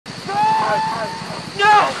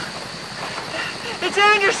No! It's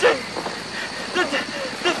Anderson!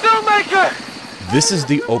 The filmmaker! This is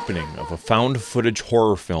the opening of a found footage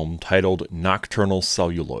horror film titled Nocturnal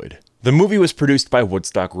Celluloid. The movie was produced by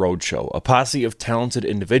Woodstock Roadshow, a posse of talented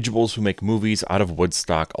individuals who make movies out of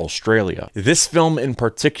Woodstock, Australia. This film in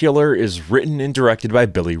particular is written and directed by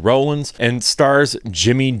Billy Rowlands and stars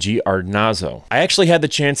Jimmy Giardinazzo. I actually had the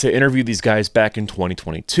chance to interview these guys back in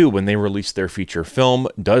 2022 when they released their feature film,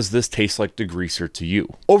 Does This Taste Like Degreaser to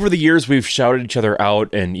You? Over the years, we've shouted each other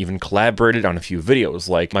out and even collaborated on a few videos,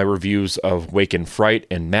 like my reviews of In Fright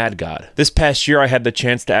and Mad God. This past year, I had the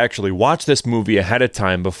chance to actually watch this movie ahead of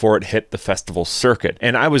time before it hit the festival circuit,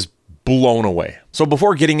 and I was blown away. So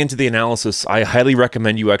before getting into the analysis, I highly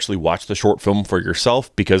recommend you actually watch the short film for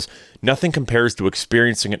yourself, because nothing compares to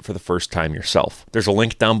experiencing it for the first time yourself. There's a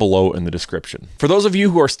link down below in the description. For those of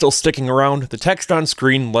you who are still sticking around, the text on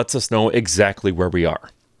screen lets us know exactly where we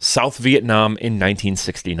are. South Vietnam in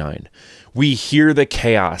 1969. We hear the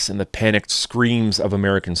chaos and the panicked screams of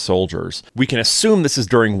American soldiers. We can assume this is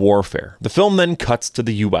during warfare. The film then cuts to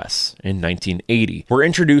the US in 1980. We're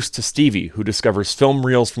introduced to Stevie, who discovers film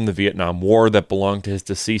reels from the Vietnam War that belong to his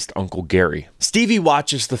deceased Uncle Gary. Stevie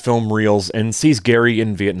watches the film reels and sees Gary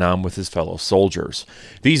in Vietnam with his fellow soldiers.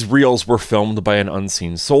 These reels were filmed by an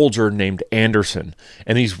unseen soldier named Anderson,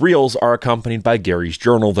 and these reels are accompanied by Gary's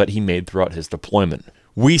journal that he made throughout his deployment.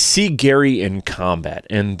 We see Gary in combat,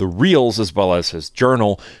 and the reels, as well as his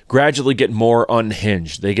journal, gradually get more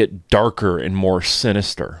unhinged. They get darker and more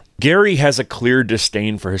sinister. Gary has a clear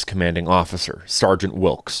disdain for his commanding officer, Sergeant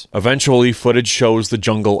Wilkes. Eventually, footage shows the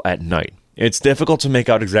jungle at night. It's difficult to make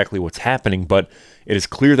out exactly what's happening, but it is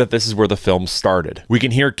clear that this is where the film started. We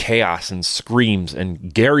can hear chaos and screams,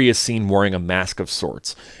 and Gary is seen wearing a mask of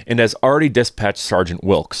sorts, and has already dispatched Sergeant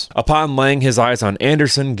Wilkes. Upon laying his eyes on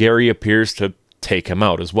Anderson, Gary appears to take him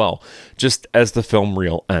out as well, just as the film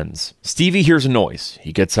reel ends. Stevie hears a noise.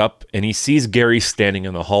 He gets up and he sees Gary standing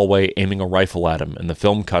in the hallway aiming a rifle at him, and the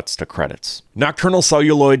film cuts to credits. Nocturnal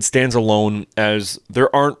Celluloid stands alone as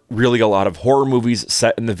there aren't really a lot of horror movies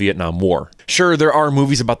set in the Vietnam War. Sure, there are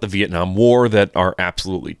movies about the Vietnam War that are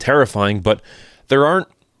absolutely terrifying, but there aren't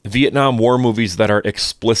Vietnam War movies that are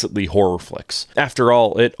explicitly horror flicks. After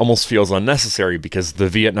all, it almost feels unnecessary because the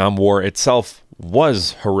Vietnam War itself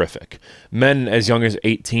was horrific. Men as young as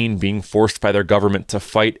 18 being forced by their government to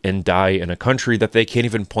fight and die in a country that they can't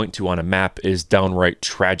even point to on a map is downright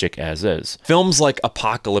tragic as is. Films like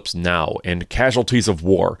Apocalypse Now and Casualties of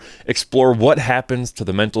War explore what happens to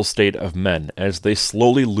the mental state of men as they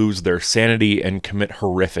slowly lose their sanity and commit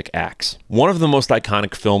horrific acts. One of the most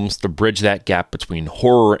iconic films to bridge that gap between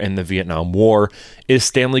horror and the Vietnam War is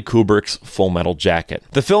Stanley Kubrick's Full Metal Jacket.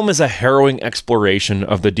 The film is a harrowing exploration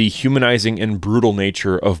of the dehumanizing and brutal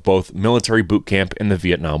nature of both military boot camp and the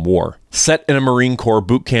Vietnam War. Set in a Marine Corps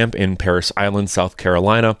boot camp in Parris Island, South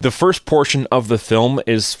Carolina, the first portion of the film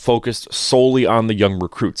is focused solely on the young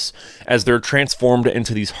recruits, as they're transformed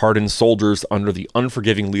into these hardened soldiers under the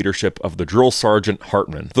unforgiving leadership of the drill sergeant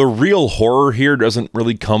Hartman. The real horror here doesn't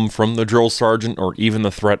really come from the drill sergeant or even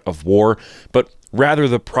the threat of war, but rather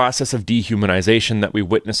the process of dehumanization that we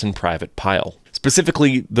witness in Private Pile.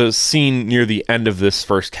 Specifically, the scene near the end of this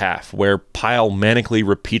first half, where Pyle manically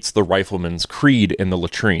repeats the rifleman's creed in the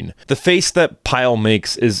latrine. The face that Pyle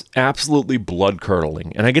makes is absolutely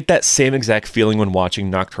blood-curdling, and I get that same exact feeling when watching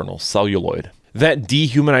Nocturnal Celluloid. That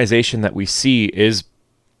dehumanization that we see is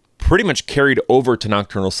pretty much carried over to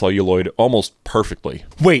Nocturnal Celluloid almost perfectly.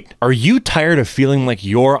 Wait, are you tired of feeling like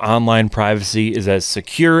your online privacy is as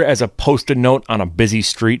secure as a post-it note on a busy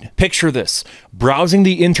street? Picture this. Browsing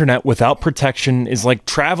the internet without protection is like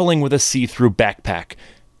traveling with a see-through backpack.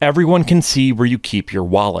 Everyone can see where you keep your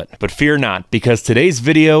wallet. But fear not, because today's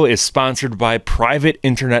video is sponsored by Private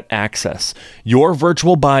Internet Access, your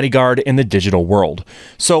virtual bodyguard in the digital world.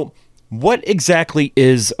 So, what exactly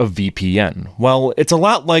is a VPN? Well, it's a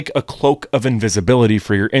lot like a cloak of invisibility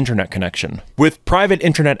for your internet connection. With Private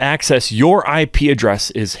Internet Access, your IP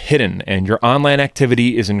address is hidden and your online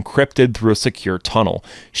activity is encrypted through a secure tunnel,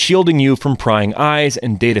 shielding you from prying eyes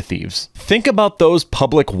and data thieves. Think about those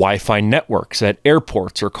public Wi-Fi networks at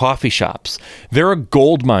airports or coffee shops. They're a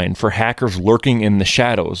goldmine for hackers lurking in the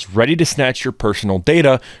shadows, ready to snatch your personal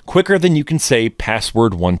data quicker than you can say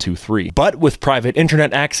password 123. But with Private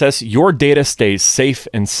Internet Access, your data stays safe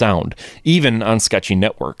and sound, even on sketchy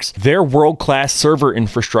networks. Their world-class server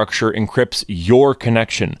infrastructure encrypts your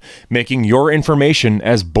connection, making your information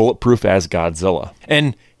as bulletproof as Godzilla.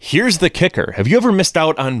 And Here's the kicker. Have you ever missed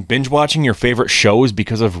out on binge watching your favorite shows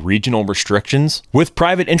because of regional restrictions? With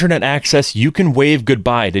private internet access, you can wave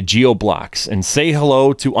goodbye to geo-blocks and say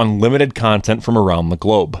hello to unlimited content from around the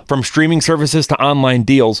globe. From streaming services to online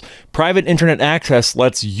deals, private internet access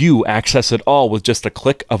lets you access it all with just a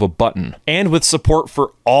click of a button. And with support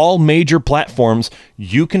for all major platforms,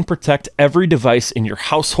 you can protect every device in your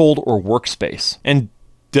household or workspace. And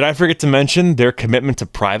did I forget to mention their commitment to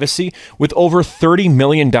privacy? With over 30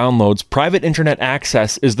 million downloads, private internet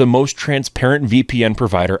access is the most transparent VPN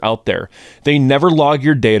provider out there. They never log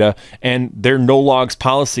your data, and their no-logs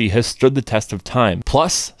policy has stood the test of time.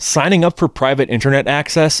 Plus, signing up for private internet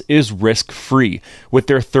access is risk-free, with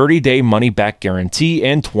their 30-day money-back guarantee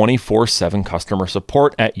and 24/7 customer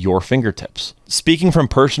support at your fingertips. Speaking from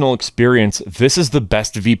personal experience, this is the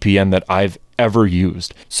best VPN that I've ever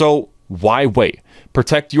used. So why wait?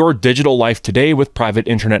 Protect your digital life today with private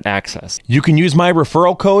internet access. You can use my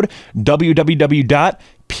referral code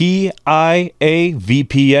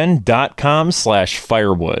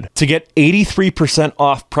www.piavpn.com/firewood to get 83%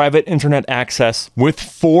 off private internet access with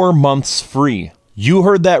 4 months free. You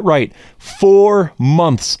heard that right. 4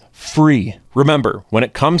 months free. Remember, when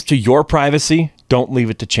it comes to your privacy, don't leave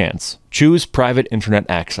it to chance. Choose private internet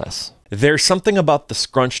access. There's something about the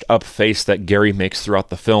scrunched up face that Gary makes throughout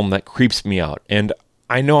the film that creeps me out, and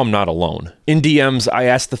I know I'm not alone. In DMs, I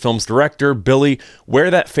asked the film's director, Billy,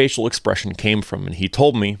 where that facial expression came from, and he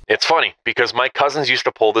told me, "It's funny, because my cousins used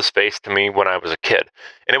to pull this face to me when I was a kid,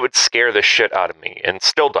 and it would scare the shit out of me, and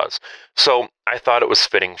still does. So I thought it was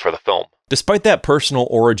fitting for the film." Despite that personal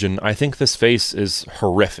origin, I think this face is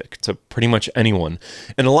horrific to pretty much anyone,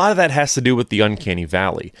 and a lot of that has to do with the uncanny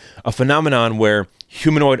valley, a phenomenon where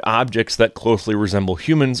humanoid objects that closely resemble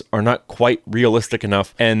humans are not quite realistic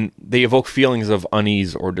enough, and they evoke feelings of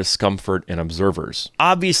unease or discomfort in observers.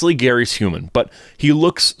 Obviously, Gary's human, but he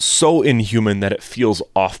looks so inhuman that it feels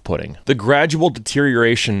off-putting. The gradual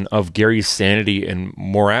deterioration of Gary's sanity and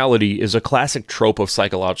morality is a classic trope of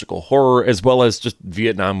psychological horror, as well as just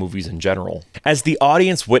Vietnam movies in general. As the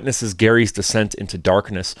audience witnesses Gary's descent into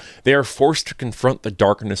darkness, they are forced to confront the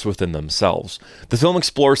darkness within themselves. The film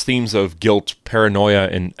explores themes of guilt, paranoia,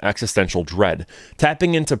 and existential dread,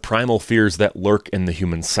 tapping into primal fears that lurk in the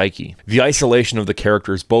human psyche. The isolation of the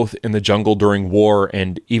characters, both in the jungle during war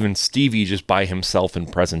and even Stevie just by himself in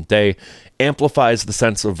present day, amplifies the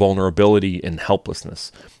sense of vulnerability and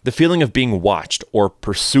helplessness. The feeling of being watched or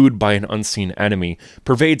pursued by an unseen enemy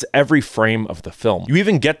pervades every frame of the film. You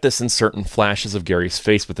even get this in certain flashes of Gary's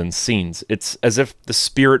face within scenes. It's as if the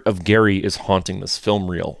spirit of Gary is haunting this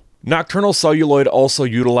film reel. Nocturnal Celluloid also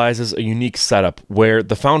utilizes a unique setup where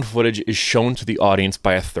the found footage is shown to the audience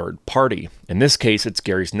by a third party. In this case, it's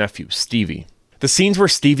Gary's nephew, Stevie. The scenes where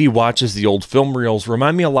Stevie watches the old film reels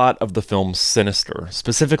remind me a lot of the film Sinister.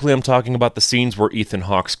 Specifically, I'm talking about the scenes where Ethan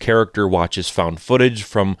Hawke's character watches found footage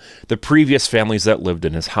from the previous families that lived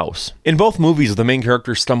in his house. In both movies, the main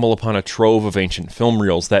characters stumble upon a trove of ancient film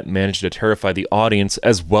reels that manage to terrify the audience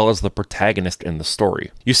as well as the protagonist in the story.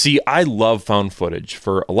 You see, I love found footage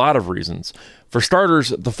for a lot of reasons. For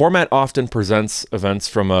starters, the format often presents events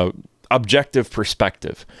from a objective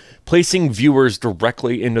perspective, placing viewers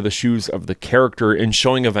directly into the shoes of the character and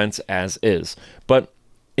showing events as is. But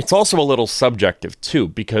it's also a little subjective too,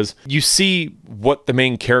 because you see what the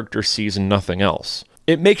main character sees and nothing else.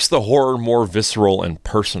 It makes the horror more visceral and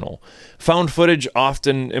personal. Found footage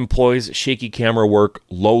often employs shaky camera work,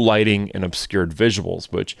 low lighting, and obscured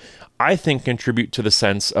visuals, which I think contribute to the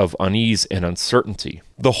sense of unease and uncertainty.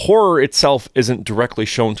 The horror itself isn't directly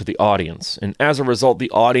shown to the audience, and as a result, the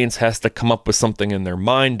audience has to come up with something in their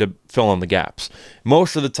mind to fill in the gaps.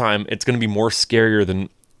 Most of the time, it's going to be more scarier than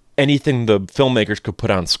anything the filmmakers could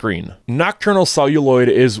put on screen. Nocturnal Celluloid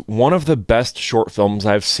is one of the best short films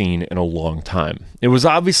I've seen in a long time. It was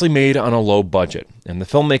obviously made on a low budget, and the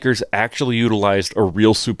filmmakers actually utilized a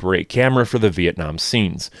real Super 8 camera for the Vietnam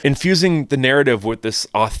scenes, infusing the narrative with this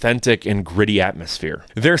authentic and gritty atmosphere.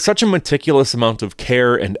 There's such a meticulous amount of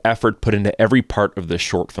care and effort put into every part of this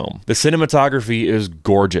short film. The cinematography is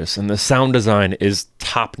gorgeous, and the sound design is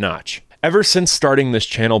top-notch. Ever since starting this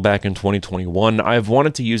channel back in 2021, I've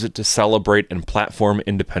wanted to use it to celebrate and platform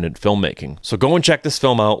independent filmmaking. So go and check this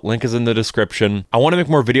film out, link is in the description. I want to make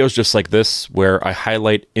more videos just like this, where I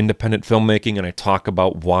highlight independent filmmaking and I talk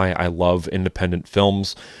about why I love independent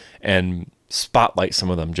films and spotlight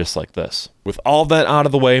some of them just like this. With all that out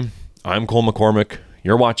of the way, I'm Cole McCormick.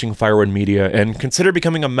 You're watching Firewood Media, and consider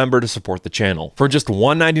becoming a member to support the channel. For just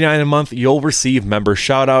 $1.99 a month, you'll receive member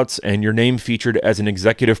shoutouts and your name featured as an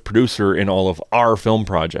executive producer in all of our film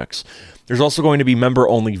projects. There's also going to be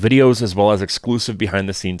member-only videos as well as exclusive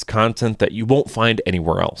behind-the-scenes content that you won't find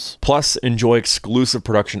anywhere else. Plus, enjoy exclusive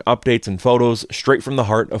production updates and photos straight from the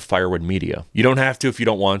heart of Firewood Media. You don't have to if you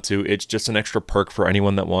don't want to, it's just an extra perk for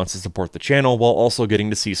anyone that wants to support the channel while also getting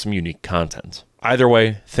to see some unique content. Either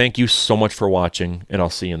way, thank you so much for watching, and I'll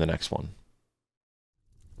see you in the next one.